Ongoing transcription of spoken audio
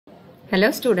Hello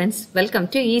students, welcome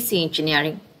to EC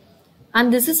Engineering.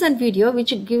 And this is a video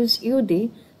which gives you the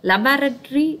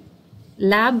laboratory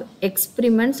lab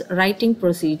experiments writing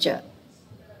procedure.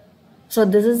 So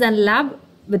this is a lab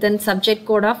with a subject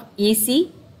code of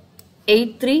EC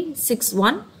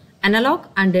 8361 Analog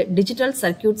and Digital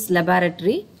Circuits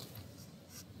Laboratory.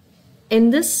 In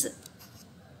this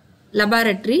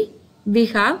laboratory, we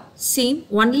have seen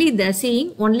only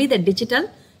the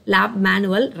digital lab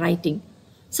manual writing.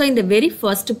 So in the very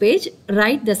first page,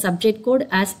 write the subject code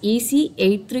as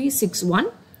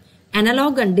EC8361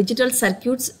 Analog and Digital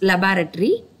Circuits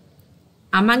Laboratory.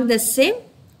 Among the same,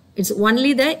 it's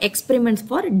only the experiments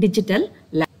for digital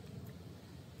lab.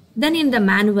 Then in the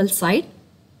manual side,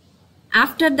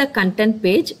 after the content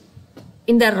page,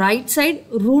 in the right side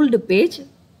ruled page,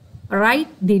 write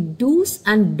the do's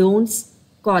and don'ts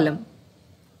column.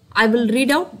 I will read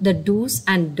out the do's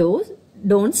and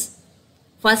don'ts.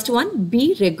 First one,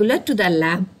 be regular to the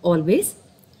lab always.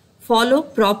 Follow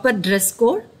proper dress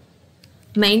code.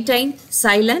 Maintain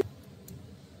silence.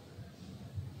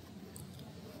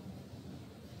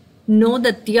 Know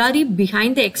the theory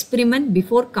behind the experiment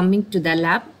before coming to the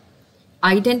lab.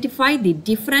 Identify the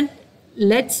different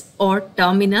LEDs or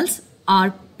terminals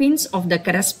or pins of the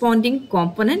corresponding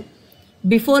component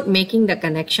before making the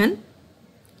connection.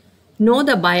 Know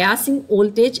the biasing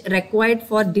voltage required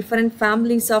for different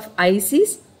families of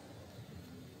ICs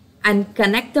and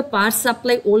connect the power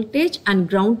supply voltage and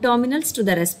ground terminals to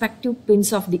the respective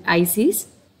pins of the ICs.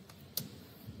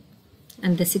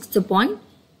 And the sixth point,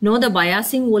 know the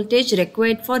biasing voltage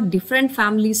required for different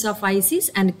families of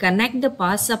ICs and connect the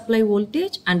power supply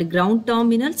voltage and ground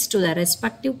terminals to the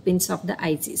respective pins of the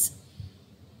ICs.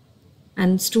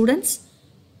 And students,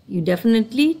 you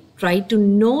definitely try to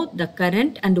know the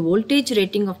current and voltage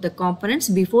rating of the components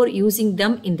before using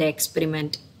them in the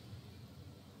experiment.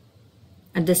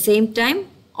 At the same time,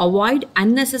 avoid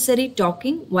unnecessary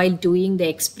talking while doing the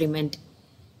experiment.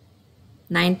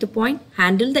 Ninth point,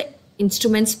 handle the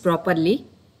instruments properly.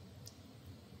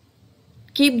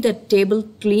 Keep the table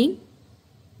clean.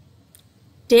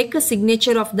 Take a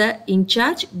signature of the in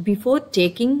charge before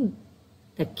taking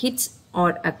the kits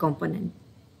or a component.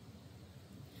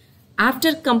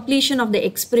 After completion of the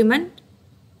experiment,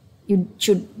 you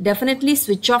should definitely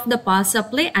switch off the power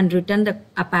supply and return the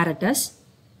apparatus.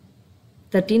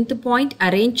 13th point,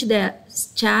 arrange the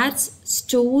chairs,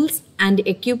 stools and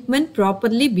equipment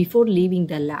properly before leaving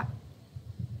the lab.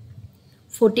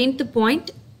 14th point,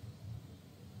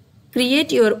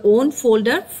 create your own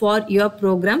folder for your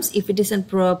programs if it is a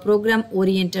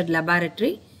program-oriented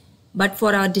laboratory. But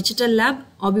for our digital lab,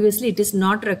 obviously it is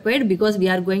not required because we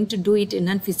are going to do it in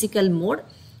a physical mode.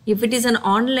 If it is an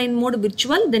online mode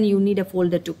virtual, then you need a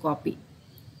folder to copy.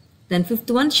 Then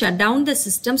fifth one, shut down the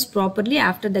systems properly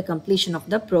after the completion of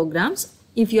the programs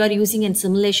if you are using a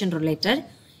simulation related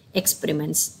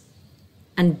experiments.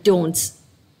 And don'ts.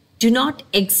 Do not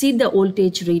exceed the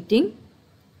voltage rating.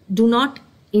 Do not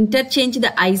interchange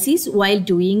the ICs while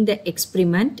doing the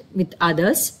experiment with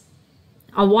others.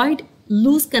 Avoid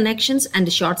loose connections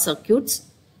and short circuits.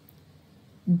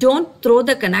 Don't throw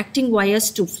the connecting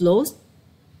wires to floors.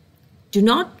 Do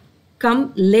not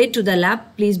come late to the lab.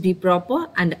 Please be proper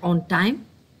and on time.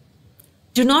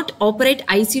 Do not operate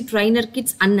IC trainer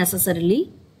kits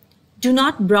unnecessarily. Do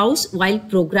not browse while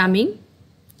programming.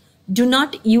 Do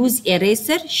not use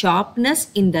eraser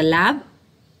sharpness in the lab.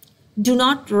 Do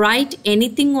not write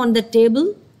anything on the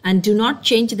table and do not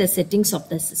change the settings of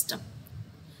the system.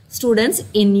 Students,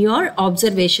 in your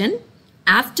observation,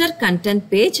 after content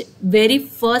page, very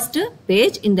first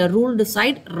page in the ruled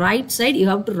side, right side, you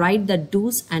have to write the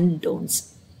do's and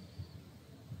don'ts.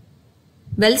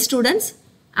 Well, students,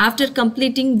 after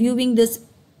completing viewing this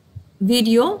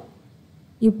video,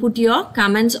 you put your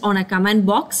comments on a comment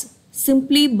box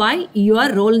simply by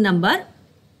your roll number.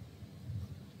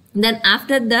 Then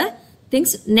after the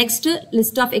things, next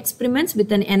list of experiments with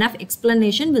an enough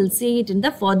explanation, we'll see it in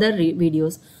the further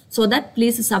videos. So that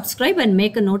please subscribe and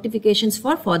make notifications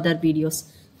for further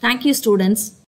videos. Thank you, students.